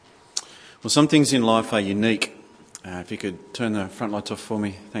Well, some things in life are unique. If you could turn the front lights off for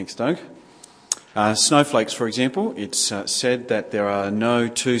me. Thanks, Doug. Snowflakes, for example. It's said that there are no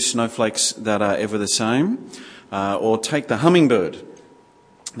two snowflakes that are ever the same. Or take the hummingbird.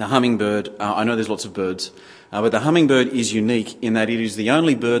 The hummingbird, I know there's lots of birds, but the hummingbird is unique in that it is the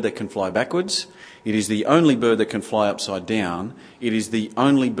only bird that can fly backwards. It is the only bird that can fly upside down. It is the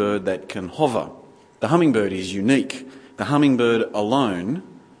only bird that can hover. The hummingbird is unique. The hummingbird alone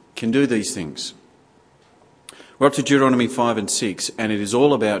can do these things. We're up to Deuteronomy 5 and 6, and it is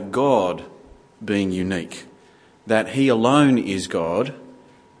all about God being unique. That he alone is God,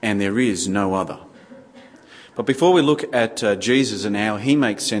 and there is no other. But before we look at Jesus and how he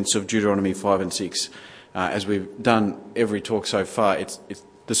makes sense of Deuteronomy 5 and 6, as we've done every talk so far,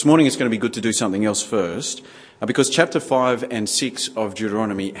 this morning it's going to be good to do something else first, because chapter 5 and 6 of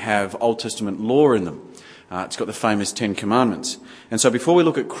Deuteronomy have Old Testament law in them. It's got the famous Ten Commandments. And so before we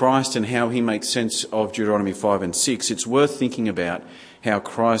look at Christ and how he makes sense of Deuteronomy 5 and 6, it's worth thinking about how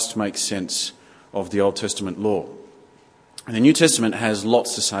Christ makes sense of the Old Testament law. And the New Testament has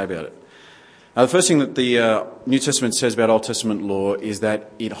lots to say about it. The first thing that the New Testament says about Old Testament law is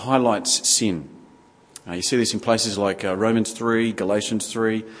that it highlights sin. You see this in places like Romans 3, Galatians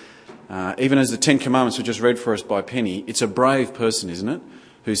 3. Even as the Ten Commandments were just read for us by Penny, it's a brave person, isn't it,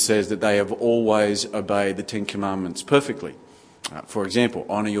 who says that they have always obeyed the Ten Commandments perfectly. For example,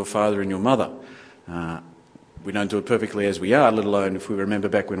 honour your father and your mother. We don't do it perfectly as we are, let alone if we remember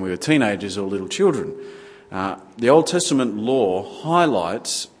back when we were teenagers or little children. The Old Testament law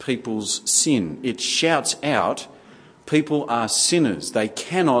highlights people's sin. It shouts out, people are sinners. They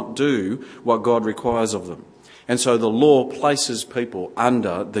cannot do what God requires of them. And so the law places people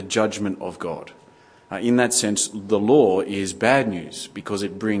under the judgment of God. In that sense, the law is bad news because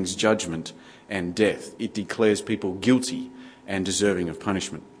it brings judgment and death. It declares people guilty and deserving of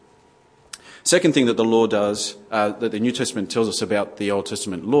punishment. Second thing that the law does, that the New Testament tells us about the Old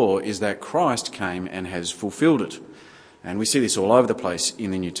Testament law, is that Christ came and has fulfilled it. And we see this all over the place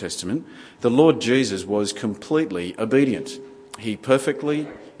in the New Testament. The Lord Jesus was completely obedient. He perfectly,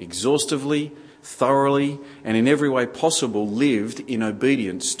 exhaustively, thoroughly, and in every way possible lived in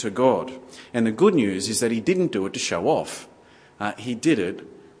obedience to God. And the good news is that he didn't do it to show off. He did it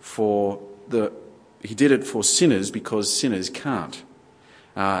for sinners because sinners can't.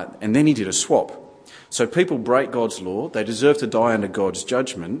 And then he did a swap. So people break God's law. They deserve to die under God's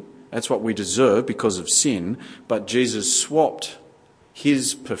judgment. That's what we deserve because of sin. But Jesus swapped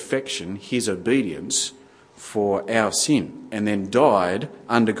his perfection, his obedience, for our sin, and then died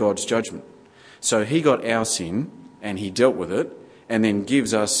under God's judgment. So he got our sin and he dealt with it and then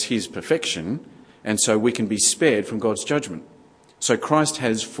gives us his perfection, and so we can be spared from God's judgment. So Christ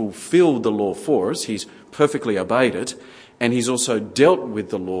has fulfilled the law for us. He's perfectly obeyed it, and he's also dealt with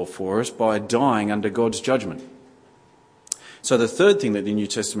the law for us by dying under God's judgment. So the third thing that the New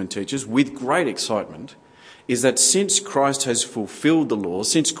Testament teaches with great excitement is that since Christ has fulfilled the law,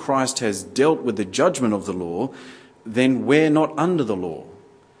 since Christ has dealt with the judgment of the law, then we're not under the law.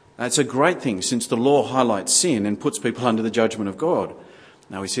 It's a great thing since the law highlights sin and puts people under the judgment of God.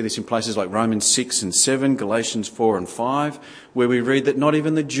 Now we see this in places like Romans 6 and 7, Galatians 4 and 5, where we read that not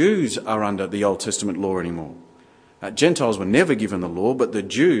even the Jews are under the Old Testament law anymore. Gentiles were never given the law, but the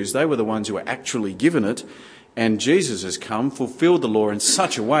Jews, they were the ones who were actually given it, and Jesus has come, fulfilled the law in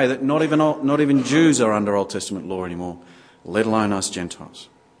such a way that not even Jews are under Old Testament law anymore, let alone us Gentiles.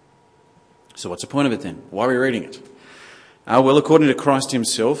 So what's the point of it then? Why are we reading it? Well, according to Christ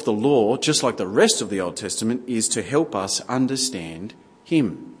himself, the law, just like the rest of the Old Testament, is to help us understand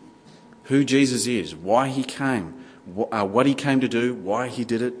him, who Jesus is, why he came, what he came to do, why he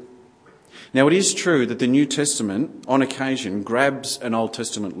did it. Now, it is true that the New Testament, on occasion, grabs an Old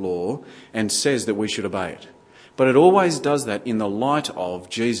Testament law and says that we should obey it. But it always does that in the light of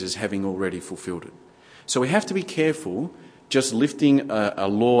Jesus having already fulfilled it. So we have to be careful just lifting a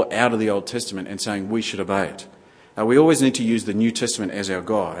law out of the Old Testament and saying we should obey it. We always need to use the New Testament as our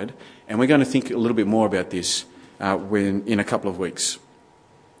guide, and we're going to think a little bit more about this in a couple of weeks.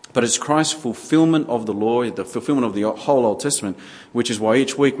 But it's Christ's fulfilment of the law, the fulfilment of the whole Old Testament, which is why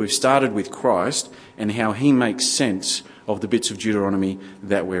each week we've started with Christ and how he makes sense of the bits of Deuteronomy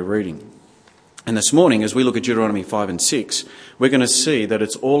that we're reading. And this morning, as we look at Deuteronomy 5 and 6, we're going to see that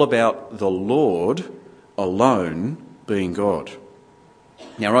it's all about the Lord alone being God.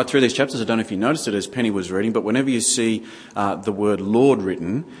 Now, right through these chapters, I don't know if you noticed it as Penny was reading, but whenever you see the word Lord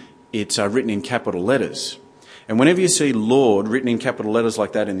written, it's written in capital letters. And whenever you see Lord written in capital letters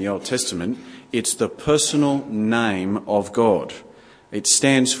like that in the Old Testament, it's the personal name of God. It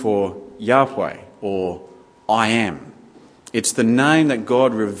stands for Yahweh or I am. It's the name that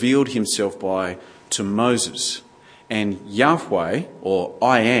God revealed himself by to Moses. And Yahweh, or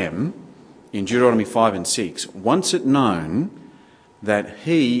I am, in Deuteronomy 5 and 6, wants it known that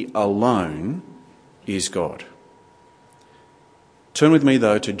he alone is God. Turn with me,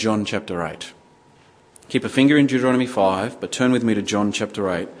 though, to John chapter 8. Keep a finger in Deuteronomy 5, but turn with me to John chapter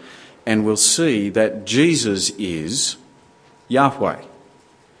 8, and we'll see that Jesus is Yahweh.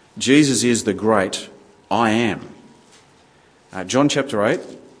 Jesus is the great I am. John chapter 8,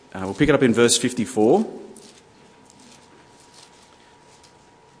 we'll pick it up in verse 54.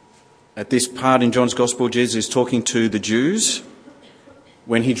 At this part in John's Gospel, Jesus is talking to the Jews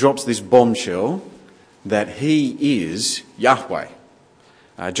when he drops this bombshell that he is Yahweh.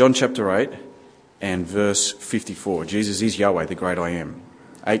 John chapter 8 and verse 54. Jesus is Yahweh, the great I am.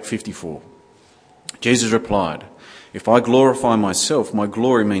 8:54. Jesus replied, "If I glorify myself, my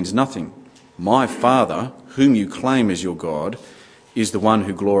glory means nothing. My Father, whom you claim as your God, is the one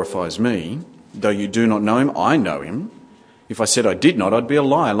who glorifies me. Though you do not know him, I know him. If I said I did not, I'd be a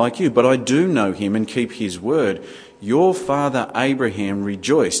liar like you, but I do know him and keep his word. Your father Abraham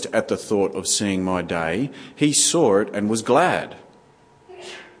rejoiced at the thought of seeing my day. He saw it and was glad."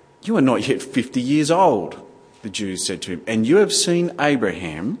 "You are not yet 50 years old," the Jews said to him, "and you have seen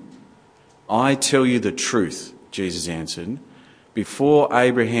Abraham." "I tell you the truth," Jesus answered. "Before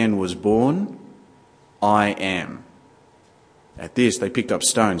Abraham was born, I am." At this, they picked up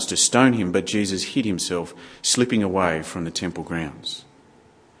stones to stone him, but Jesus hid himself, slipping away from the temple grounds.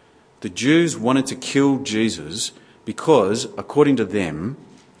 The Jews wanted to kill Jesus because, according to them,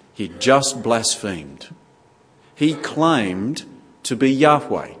 he just blasphemed. He claimed to be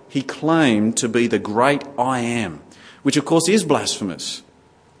Yahweh. He claimed to be the great I am, which of course is blasphemous,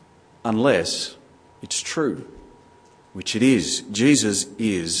 unless it's true, which it is. Jesus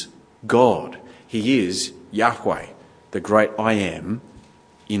is God. He is Yahweh, the great I am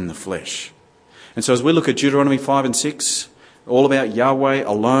in the flesh. And so as we look at Deuteronomy 5 and 6, all about Yahweh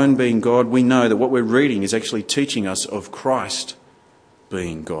alone being God, we know that what we're reading is actually teaching us of Christ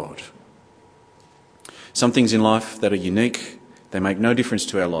being God. Some things in life that are unique, they make no difference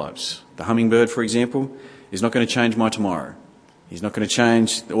to our lives. The hummingbird, for example, is not going to change my tomorrow. He's not going to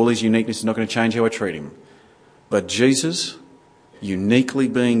change, all his uniqueness is not going to change how I treat him. But Jesus, uniquely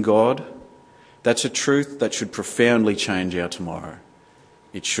being God, that's a truth that should profoundly change our tomorrow.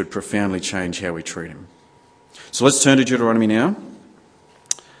 It should profoundly change how we treat him. So let's turn to Deuteronomy now.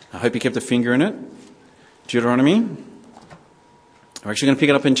 I hope you kept a finger in it. Deuteronomy. We're actually going to pick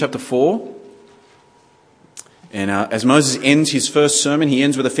it up in chapter 4. And as Moses ends his first sermon, he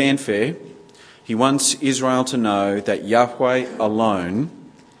ends with a fanfare. He wants Israel to know that Yahweh alone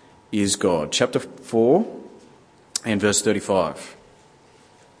is God. Chapter 4 and verse 35.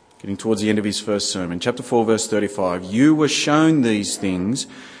 Getting towards the end of his first sermon. Chapter 4, verse 35. "You were shown these things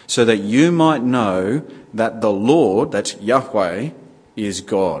so that you might know that the Lord," that's Yahweh, "is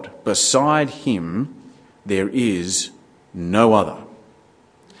God. Beside him there is no other."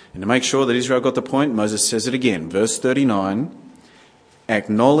 And to make sure that Israel got the point, Moses says it again. Verse 39.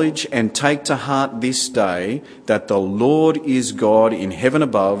 "Acknowledge and take to heart this day that the Lord is God in heaven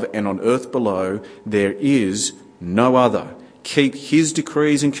above and on earth below. There is no other. Keep his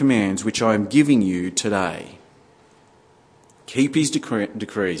decrees and commands which I am giving you today." Keep his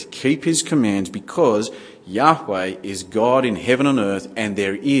decrees, keep his commands, because Yahweh is God in heaven and earth, and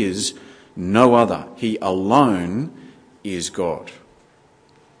there is no other. He alone is God.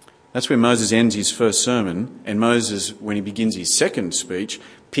 That's where Moses ends his first sermon, and Moses, when he begins his second speech,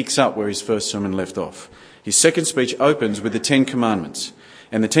 picks up where his first sermon left off. His second speech opens with the 10 Commandments,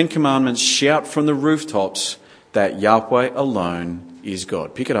 and the 10 Commandments shout from the rooftops that Yahweh alone is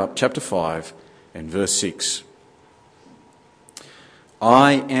God. Pick it up, chapter 5 and verse 6.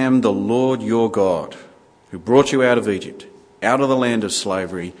 "I am the Lord your God, who brought you out of Egypt, out of the land of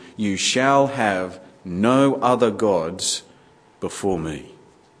slavery. You shall have no other gods before me."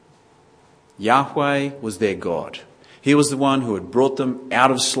 Yahweh was their God. He was the one who had brought them out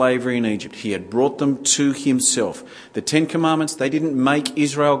of slavery in Egypt. He had brought them to himself. The 10 Commandments, they didn't make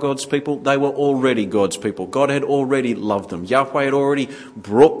Israel God's people. They were already God's people. God had already loved them. Yahweh had already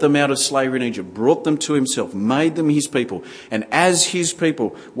brought them out of slavery in Egypt, brought them to himself, made them his people. And as his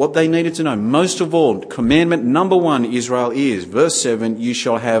people, what they needed to know, most of all, commandment number 1, Israel, is, verse 7, "You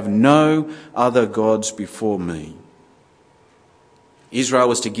shall have no other gods before me." Israel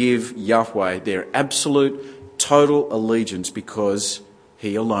was to give Yahweh their absolute, total allegiance because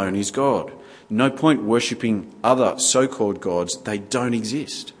he alone is God. No point worshipping other so-called gods. They don't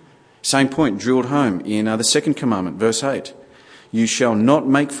exist. Same point drilled home in the second commandment, verse 8. You shall not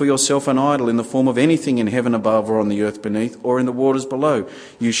make for yourself an idol in the form of anything in heaven above or on the earth beneath or in the waters below.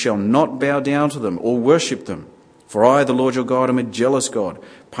 You shall not bow down to them or worship them. For I, the Lord your God, am a jealous God,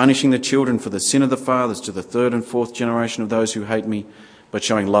 punishing the children for the sin of the fathers to the 3rd and 4th generation of those who hate me, but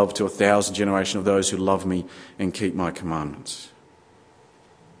showing love to 1,000 generations of those who love me and keep my commandments.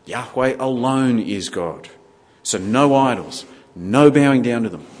 Yahweh alone is God. So no idols, no bowing down to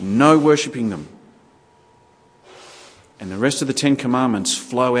them, no worshipping them. And the rest of the 10 Commandments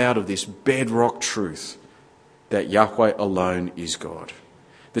flow out of this bedrock truth that Yahweh alone is God.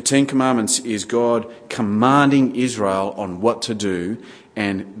 The 10 Commandments is God commanding Israel on what to do,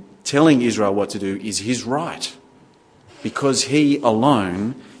 and telling Israel what to do is his right, because he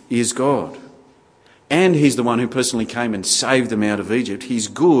alone is God. And he's the one who personally came and saved them out of Egypt. He's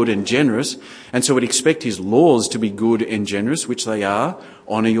good and generous, and so we'd expect his laws to be good and generous, which they are.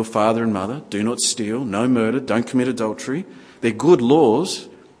 Honour your father and mother, do not steal, no murder, don't commit adultery. They're good laws,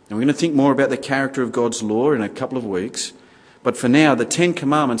 and we're going to think more about the character of God's law in a couple of weeks. But for now, the 10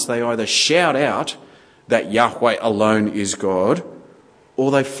 Commandments, they either shout out that Yahweh alone is God, or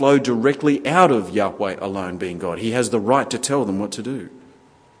they flow directly out of Yahweh alone being God. He has the right to tell them what to do.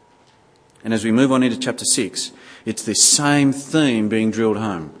 And as we move on into chapter 6, it's this same theme being drilled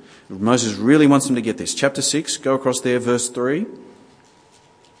home. Moses really wants them to get this. Chapter 6, go across there, verse 3.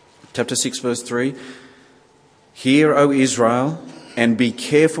 Chapter 6, verse 3. Hear, O Israel, and be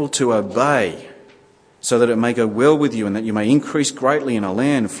careful to obey, so that it may go well with you and that you may increase greatly in a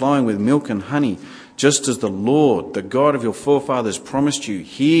land flowing with milk and honey, just as the Lord, the God of your forefathers, promised you.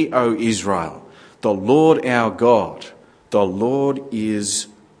 Hear, O Israel, the Lord our God, the Lord is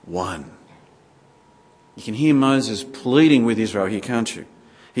one. You can hear Moses pleading with Israel here, can't you?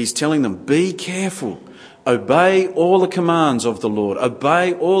 He's telling them, be careful. Obey all the commands of the Lord.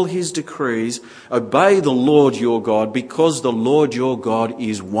 Obey all his decrees. Obey the Lord your God, because the Lord your God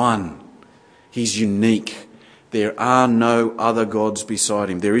is one. He's unique. There are no other gods beside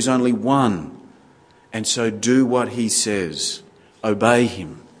him. There is only one. And so do what he says. Obey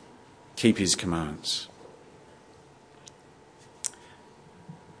him. Keep his commands.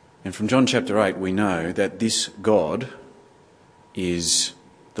 And from John chapter 8, we know that this God is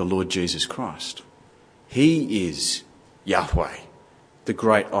the Lord Jesus Christ. He is Yahweh, the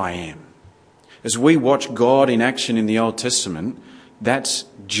great I am. As we watch God in action in the Old Testament, that's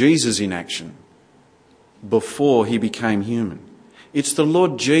Jesus in action before he became human. It's the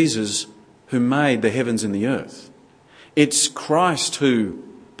Lord Jesus who made the heavens and the earth. It's Christ who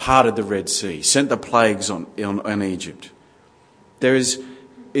parted the Red Sea, sent the plagues on Egypt. There is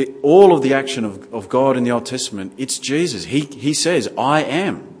all of the action of God in the Old Testament. It's Jesus. He says, I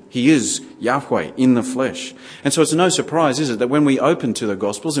am. He is Yahweh in the flesh. And so it's no surprise, is it, that when we open to the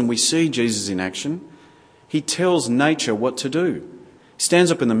Gospels and we see Jesus in action, he tells nature what to do. He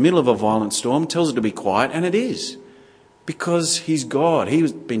stands up in the middle of a violent storm, tells it to be quiet, and it is. Because he's God.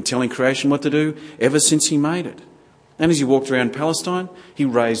 He's been telling creation what to do ever since he made it. And as he walked around Palestine, he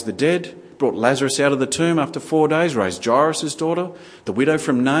raised the dead, brought Lazarus out of the tomb after 4 days, raised Jairus' daughter, the widow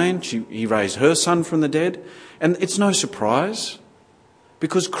from Nain. He raised her son from the dead. And it's no surprise,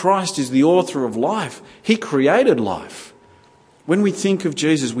 because Christ is the author of life. He created life. When we think of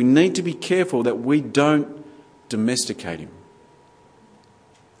Jesus, we need to be careful that we don't domesticate him.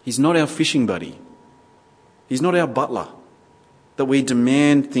 He's not our fishing buddy. He's not our butler, that we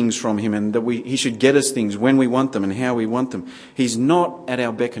demand things from him and that he should get us things when we want them and how we want them. He's not at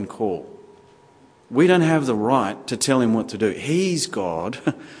our beck and call. We don't have the right to tell him what to do. He's God.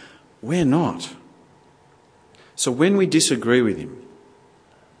 We're not. So when we disagree with him,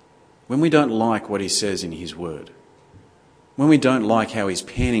 when we don't like what he says in his word, when we don't like how he's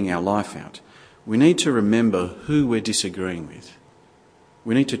panning our life out, we need to remember who we're disagreeing with.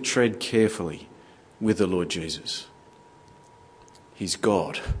 We need to tread carefully with the Lord Jesus. He's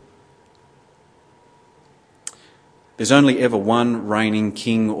God. There's only ever one reigning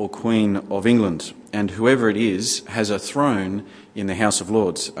king or queen of England, and whoever it is has a throne in the House of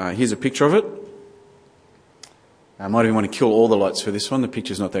Lords. Here's a picture of it. I might even want to kill all the lights for this one. The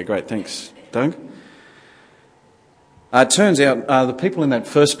picture's not that great. Thanks, Doug. It turns out the people in that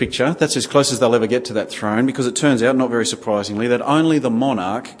first picture, that's as close as they'll ever get to that throne, because it turns out, not very surprisingly, that only the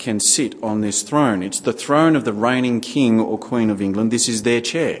monarch can sit on this throne. It's the throne of the reigning king or queen of England. This is their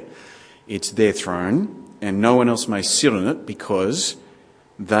chair. It's their throne, and no one else may sit on it because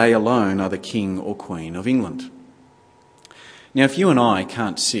they alone are the king or queen of England. Now, if you and I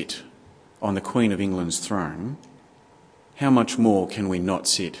can't sit on the Queen of England's throne, how much more can we not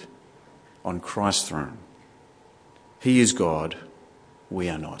sit on Christ's throne? He is God, we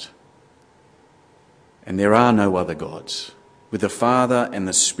are not. And there are no other gods. with the Father and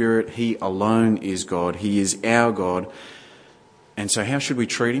the Spirit. He alone is God. He is our God. And so how should we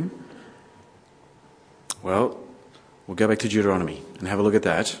treat him? Well, we'll go back to Deuteronomy and have a look at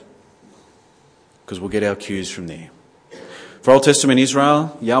that, because we'll get our cues from there. For Old Testament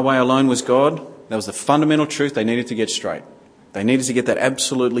Israel, Yahweh alone was God. That was the fundamental truth they needed to get straight. They needed to get that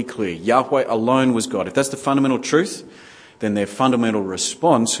absolutely clear. Yahweh alone was God. If that's the fundamental truth, then their fundamental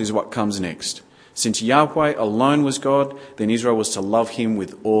response is what comes next. Since Yahweh alone was God, then Israel was to love him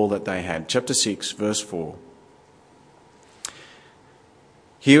with all that they had. Chapter 6, verse 4.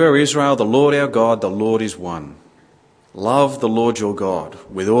 Hear, O Israel, the Lord our God, the Lord is one. Love the Lord your God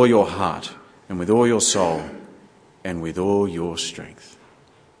with all your heart and with all your soul and with all your strength.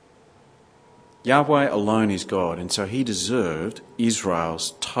 Yahweh alone is God, and so he deserved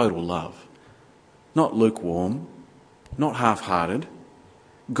Israel's total love. Not lukewarm, not half-hearted.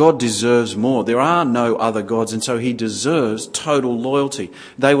 God deserves more. There are no other gods, and so he deserves total loyalty.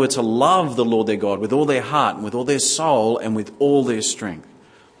 They were to love the Lord their God with all their heart and with all their soul and with all their strength.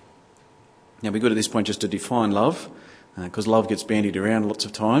 Now, it'd be good at this point just to define love, because love gets bandied around lots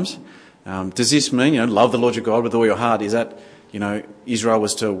of times. Does this mean, love the Lord your God with all your heart? Is that, Israel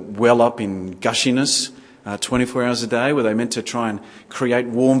was to well up in gushiness 24 hours a day? Were they meant to try and create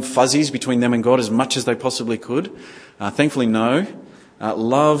warm fuzzies between them and God as much as they possibly could? Thankfully, no.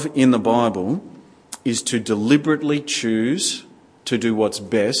 Love in the Bible is to deliberately choose to do what's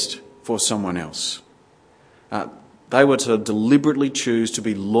best for someone else. They were to deliberately choose to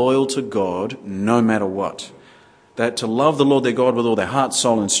be loyal to God no matter what. That to love the Lord their God with all their heart,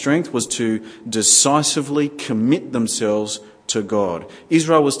 soul and strength was to decisively commit themselves to God.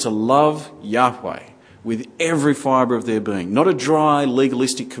 Israel was to love Yahweh with every fibre of their being. Not a dry,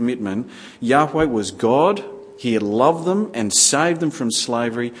 legalistic commitment. Yahweh was God. He had loved them and saved them from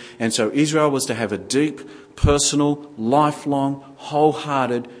slavery. And so Israel was to have a deep, personal, lifelong,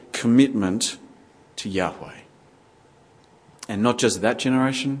 wholehearted commitment to Yahweh. And not just that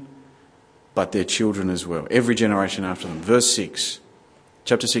generation, but their children as well. Every generation after them. Verse 6.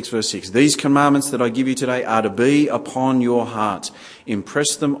 Chapter 6, verse 6. These commandments that I give you today are to be upon your hearts.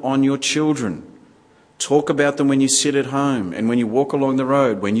 Impress them on your children. Talk about them when you sit at home and when you walk along the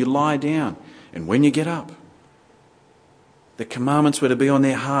road, when you lie down and when you get up. The commandments were to be on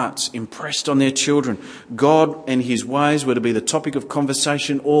their hearts, impressed on their children. God and his ways were to be the topic of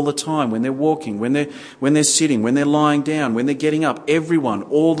conversation all the time, when they're walking, when they're sitting, when they're lying down, when they're getting up. Everyone,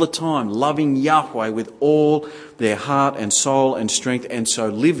 all the time, loving Yahweh with all their heart and soul and strength, and so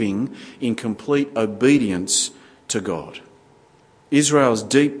living in complete obedience to God. Israel's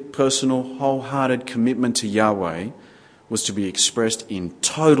deep, personal, wholehearted commitment to Yahweh was to be expressed in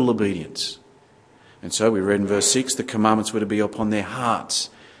total obedience. And so we read in verse 6, the commandments were to be upon their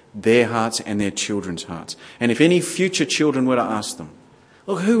hearts and their children's hearts. And if any future children were to ask them,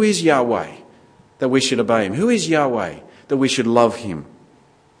 look, who is Yahweh that we should obey him? Who is Yahweh that we should love him?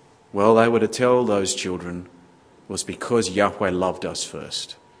 Well, they were to tell those children, it was because Yahweh loved us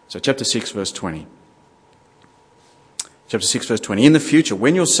first. So chapter 6, verse 20. Chapter 6, verse 20. In the future,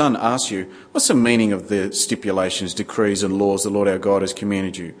 when your son asks you, what's the meaning of the stipulations, decrees and laws the Lord our God has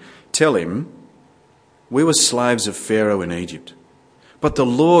commanded you? Tell him, we were slaves of Pharaoh in Egypt. But the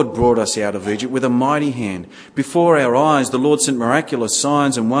Lord brought us out of Egypt with a mighty hand. Before our eyes, the Lord sent miraculous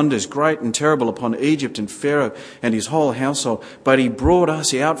signs and wonders, great and terrible, upon Egypt and Pharaoh and his whole household. But he brought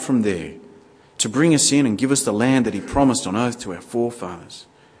us out from there to bring us in and give us the land that he promised on oath to our forefathers.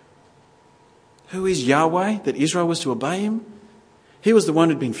 Who is Yahweh that Israel was to obey him? He was the one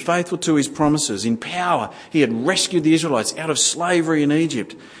who'd been faithful to his promises. In power, he had rescued the Israelites out of slavery in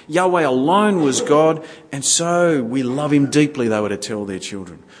Egypt. Yahweh alone was God, and so we love him deeply, they were to tell their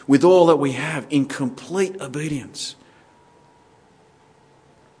children, with all that we have, in complete obedience.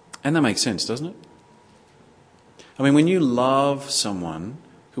 And that makes sense, doesn't it? I mean, when you love someone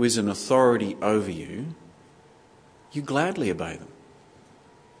who is an authority over you, you gladly obey them.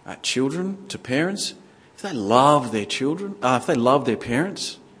 Children to parents, if they love their children, if they love their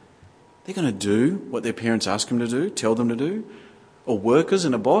parents, they're going to do what their parents ask them to do, tell them to do. Or workers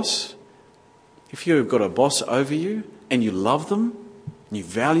and a boss, if you've got a boss over you and you love them, and you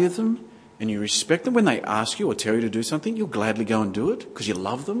value them, and you respect them, when they ask you or tell you to do something, you'll gladly go and do it because you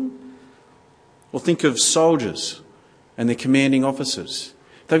love them. Or think of soldiers and their commanding officers.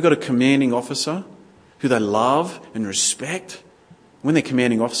 If they've got a commanding officer who they love and respect, when their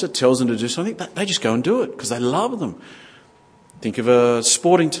commanding officer tells them to do something, they just go and do it because they love them. Think of a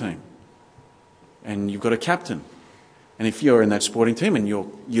sporting team and you've got a captain. And if you're in that sporting team and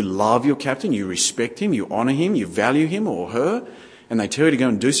you love your captain, you respect him, you honour him, you value him or her, and they tell you to go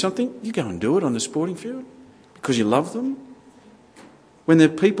and do something, you go and do it on the sporting field because you love them. When there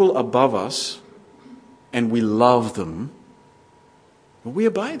are people above us and we love them, well, we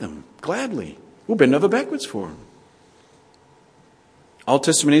obey them gladly. We'll bend over backwards for them. Old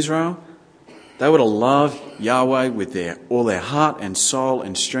Testament Israel, they were to love Yahweh with all their heart and soul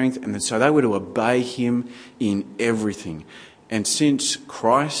and strength, and so they were to obey him in everything. And since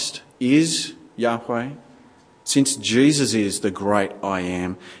Christ is Yahweh, since Jesus is the great I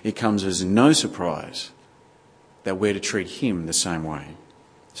am, it comes as no surprise that we're to treat him the same way.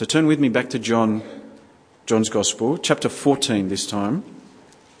 So turn with me back to John's Gospel, chapter 14 this time.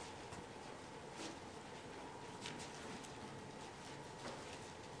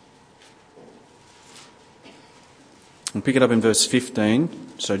 And pick it up in verse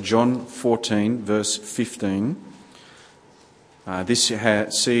 15. So John 14, verse 15. This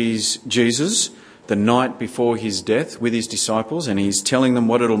sees Jesus the night before his death with his disciples, and he's telling them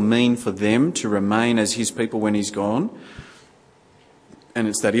what it'll mean for them to remain as his people when he's gone. And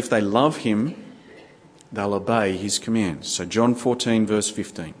it's that if they love him, they'll obey his commands. So John 14, verse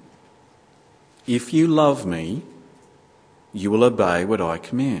 15. If you love me, you will obey what I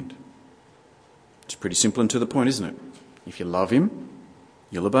command. It's pretty simple and to the point, isn't it? If you love him,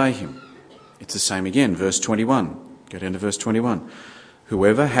 you'll obey him. It's the same again, verse 21. Go down to verse 21.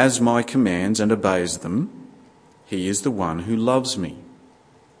 Whoever has my commands and obeys them, he is the one who loves me.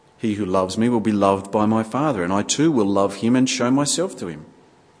 He who loves me will be loved by my Father, and I too will love him and show myself to him.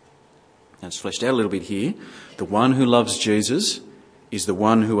 Now it's fleshed out a little bit here. The one who loves Jesus is the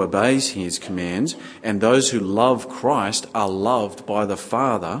one who obeys his commands, and those who love Christ are loved by the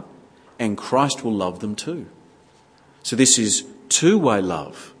Father, and Christ will love them too. So this is two-way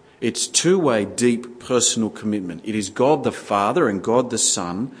love. It's two-way deep personal commitment. It is God the Father and God the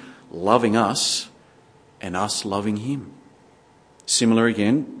Son loving us and us loving him. Similar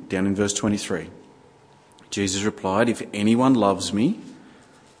again, down in verse 23. Jesus replied, if anyone loves me,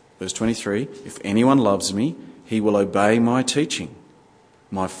 verse 23, if anyone loves me, he will obey my teaching.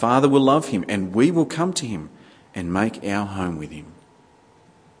 My Father will love him, and we will come to him and make our home with him.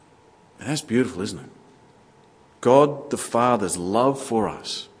 And that's beautiful, isn't it? God the Father's love for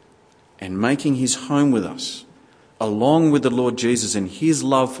us and making his home with us, along with the Lord Jesus and his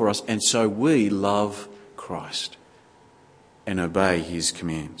love for us, and so we love Christ and obey his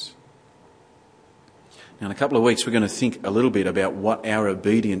commands. Now, in a couple of weeks, we're going to think a little bit about what our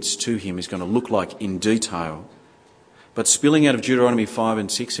obedience to him is going to look like in detail. But spilling out of Deuteronomy 5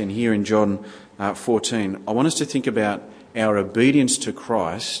 and 6 and here in John 14, I want us to think about our obedience to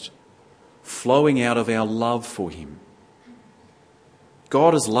Christ flowing out of our love for him.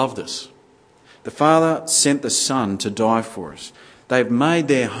 God has loved us. The Father sent the Son to die for us. They've made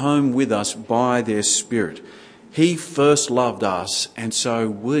their home with us by their Spirit. He first loved us, and so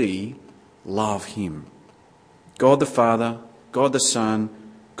we love him. God the Father, God the Son,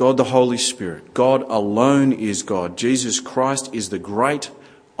 God the Holy Spirit. God alone is God. Jesus Christ is the great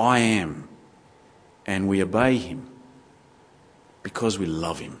I am. And we obey him because we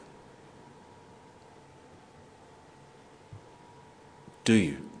love him. Do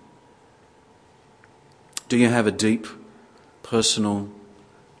you? Do you have a deep, personal,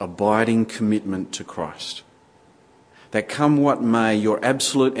 abiding commitment to Christ? That come what may, your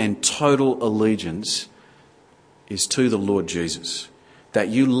absolute and total allegiance is to the Lord Jesus. That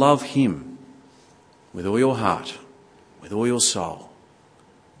you love him with all your heart, with all your soul,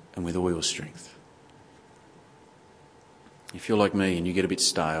 and with all your strength. If you're like me and you get a bit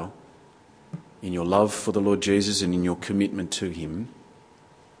stale in your love for the Lord Jesus and in your commitment to him,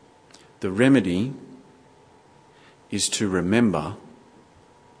 the remedy is to remember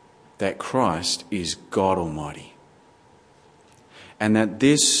that Christ is God Almighty. And that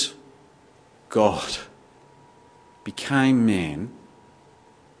this God became man,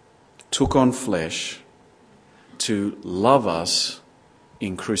 took on flesh to love us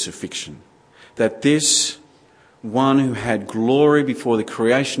in crucifixion. That this one who had glory before the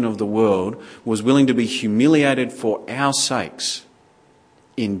creation of the world was willing to be humiliated for our sakes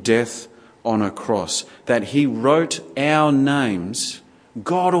in death on a cross. That he wrote our names,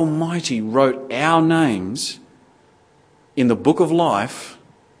 God Almighty wrote our names in the book of life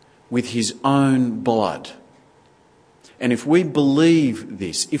with his own blood. And if we believe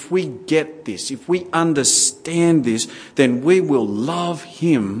this, if we get this, if we understand this, then we will love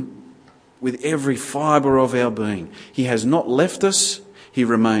him with every fibre of our being. He has not left us. He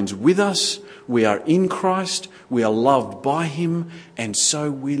remains with us. We are in Christ. We are loved by him. And so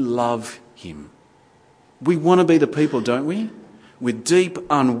we love him. We want to be the people, don't we? With deep,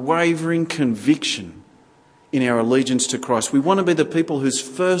 unwavering conviction in our allegiance to Christ. We want to be the people whose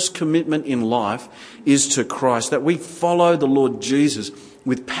first commitment in life is to Christ, that we follow the Lord Jesus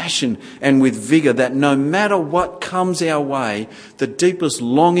with passion and with vigour, that no matter what comes our way, the deepest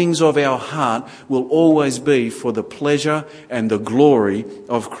longings of our heart will always be for the pleasure and the glory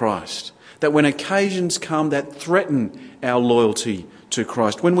of Christ. That when occasions come that threaten our loyalty to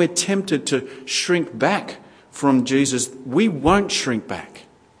Christ, when we're tempted to shrink back from Jesus, we won't shrink back.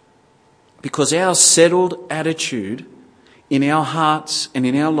 Because our settled attitude in our hearts and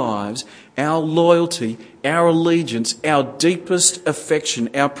in our lives, our loyalty, our allegiance, our deepest affection,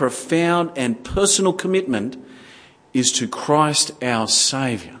 our profound and personal commitment is to Christ our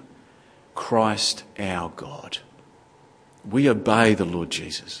Saviour, Christ our God. We obey the Lord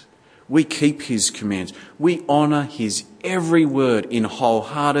Jesus. We keep his commands. We honour his every word in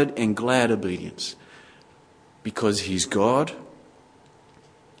wholehearted and glad obedience. Because he's God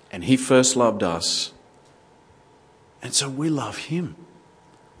and he first loved us. And so we love him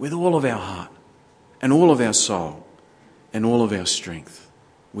with all of our heart and all of our soul and all of our strength.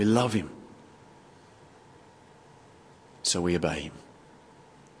 We love him. So we obey him.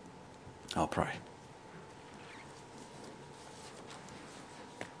 I'll pray.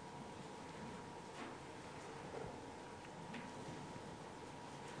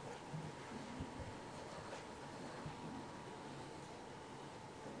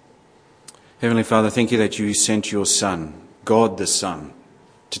 Heavenly Father, thank you that you sent your Son, God the Son,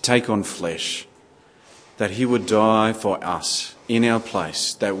 to take on flesh, that he would die for us in our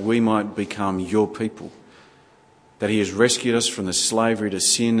place, that we might become your people, that he has rescued us from the slavery to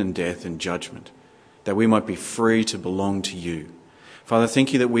sin and death and judgment, that we might be free to belong to you. Father,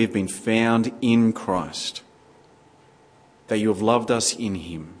 thank you that we have been found in Christ, that you have loved us in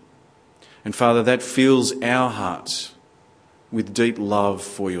him. And Father, that fills our hearts with deep love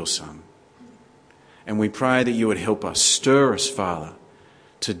for your Son. And we pray that you would help us, stir us, Father,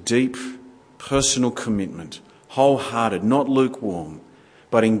 to deep personal commitment, wholehearted, not lukewarm,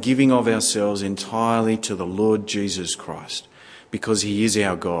 but in giving of ourselves entirely to the Lord Jesus Christ, because he is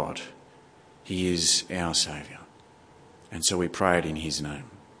our God. He is our Saviour. And so we pray it in his name.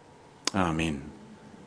 Amen.